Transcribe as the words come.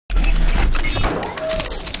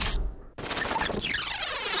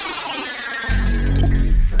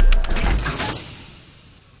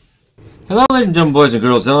Hello ladies and gentlemen, boys and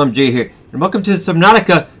girls, LMG here, and welcome to the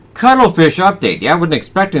Subnautica Cuddlefish update. Yeah, I wasn't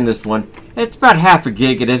expecting this one. It's about half a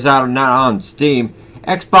gig. It is out now on Steam.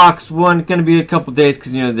 Xbox One, gonna be a couple days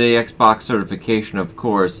because, you know, the Xbox certification, of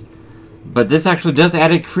course. But this actually does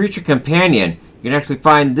add a creature companion. You can actually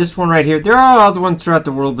find this one right here. There are other ones throughout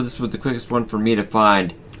the world, but this was the quickest one for me to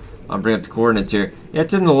find. I'll bring up the coordinates here. Yeah,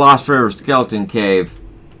 it's in the Lost Forever Skeleton Cave.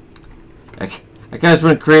 I kind of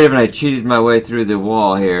went creative and I cheated my way through the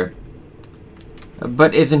wall here.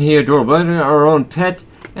 But isn't he adorable? Our own pet.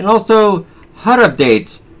 And also HUD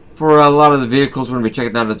updates for a lot of the vehicles we're going to be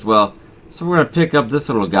checking out as well. So we're going to pick up this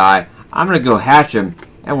little guy. I'm going to go hatch him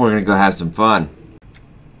and we're going to go have some fun.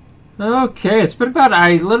 Okay, it's been about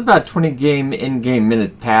a little about 20 in-game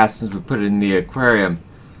minutes past since we put it in the aquarium.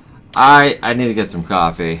 I need to get some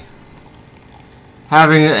coffee.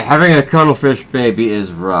 Having a cuddlefish baby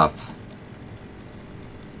is rough.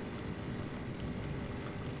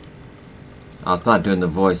 Oh, it's not doing the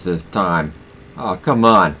voice this time. Oh, come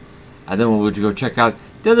on. And then we'll go check out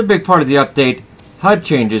the other big part of the update. HUD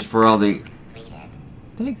changes for all the...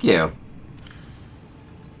 Thank you.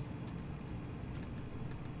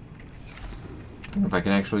 I don't know if I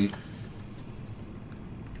can actually...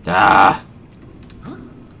 Ah!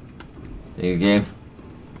 There you game.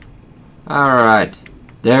 Alright.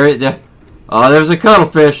 There. Oh, there's a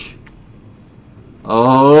cuddlefish.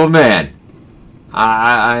 Oh, man.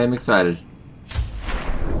 I am excited.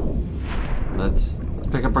 Let's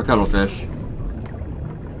pick up our cuddlefish.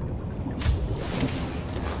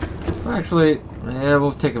 Well, actually, yeah,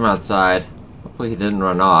 we'll take him outside. Hopefully he didn't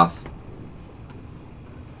run off.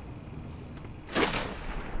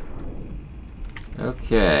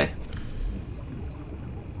 Okay.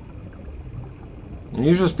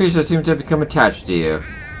 Unusual species seem to have become attached to you.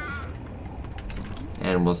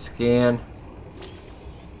 And we'll scan.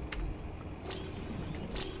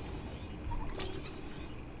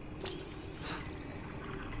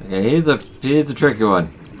 Okay, he's a tricky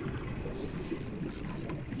one.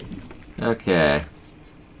 Okay.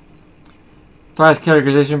 Fast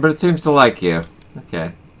categorization, but it seems to like you.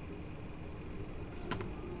 Okay.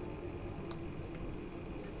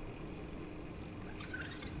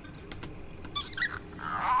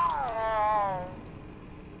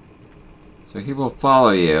 So he will follow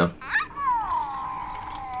you.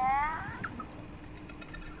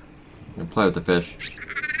 And play with the fish.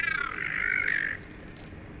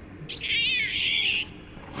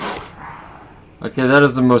 Okay, that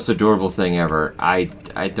is the most adorable thing ever. I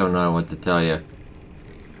don't know what to tell you.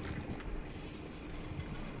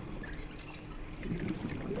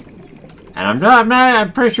 And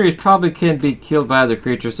I'm pretty sure he's probably can be killed by other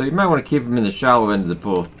creatures, so you might want to keep him in the shallow end of the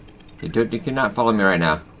pool. You cannot follow me right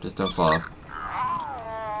now. Just don't follow.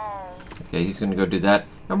 Okay, he's gonna go do that.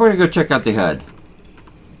 And we're gonna go check out the HUD.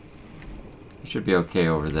 He should be okay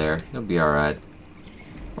over there. He'll be alright.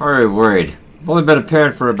 I'm already worried. I've only been a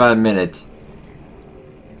parent for about a minute.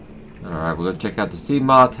 Alright, we'll go check out the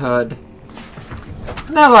seamoth HUD.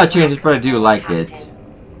 Not a lot of changes, but I do like it.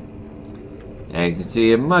 And you can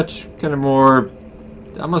see a much kind of more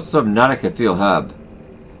almost Subnautica feel HUD.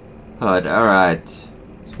 Alright.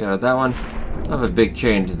 Let's get out that one. I have a big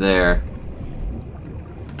change there.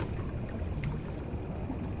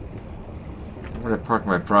 I'm gonna park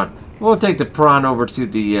my prawn. We'll take the prawn over to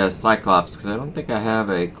the Cyclops because I don't think I have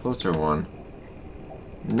a closer one.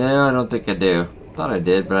 No, I don't think I do. Thought I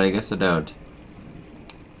did, but I guess I don't.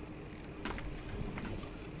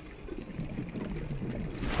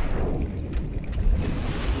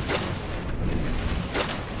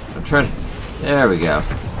 I'm trying to... There we go.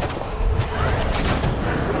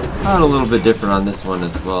 Not a little bit different on this one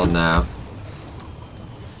as well now.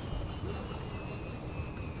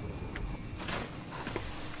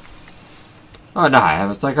 Oh no, I have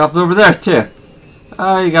a Cyclops over there too.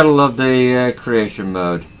 Oh, you gotta love the creation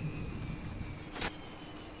mode.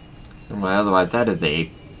 Otherwise, that is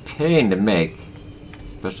a pain to make.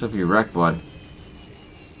 Especially if you wreck one.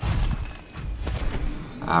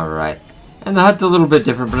 Alright. And the HUD's a little bit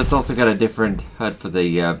different, but it's also got a different HUD for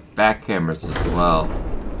the back cameras as well.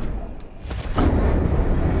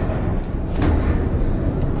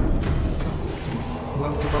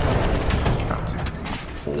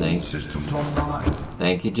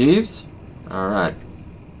 Thank you, Jeeves. Alright.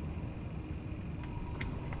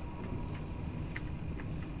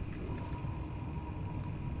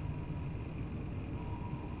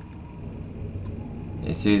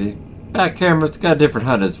 You see, the back camera's got a different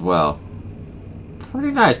HUD as well.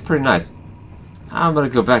 Pretty nice, pretty nice. I'm gonna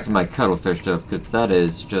go back to my cuddlefish though, because that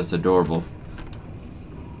is just adorable.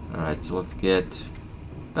 Alright, so let's get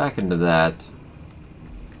back into that.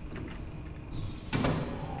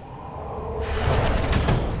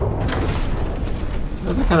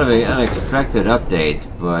 kind of an unexpected update,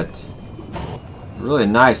 but really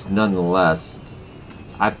nice nonetheless.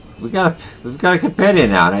 We've got a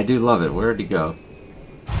companion now, and I do love it. Where'd he go?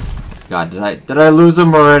 God, did I lose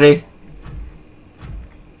him already?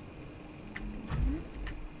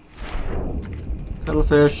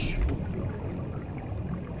 Cuddlefish.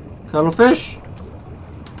 Cuddlefish?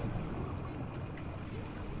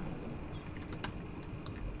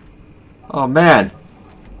 Oh man.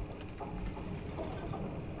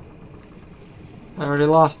 I already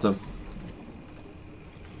lost him.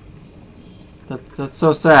 That's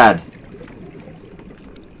so sad.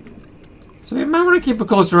 So you might want to keep a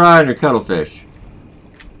closer eye on your cuttlefish.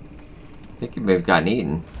 I think he may have gotten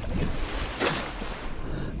eaten.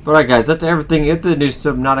 But alright guys, that's everything in the new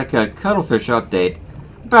Subnautica Cuddlefish update.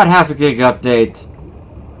 About half a gig update.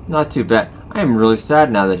 Not too bad. I am really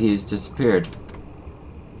sad now that he's disappeared.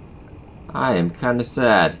 I am kind of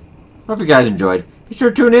sad. Hope you guys enjoyed. Be sure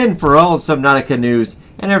to tune in for all the Subnautica news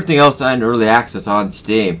and everything else in early access on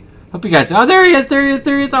Steam. Hope you guys... Oh, there he is! There he is!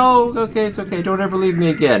 There he is! Oh, okay, it's okay. Don't ever leave me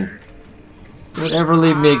again. Don't ever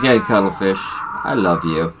leave me again, Cuddlefish. I love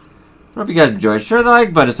you. Hope you guys enjoyed. Share the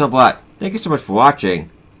like button. It's help a lot. Thank you so much for watching.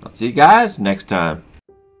 I'll see you guys next time.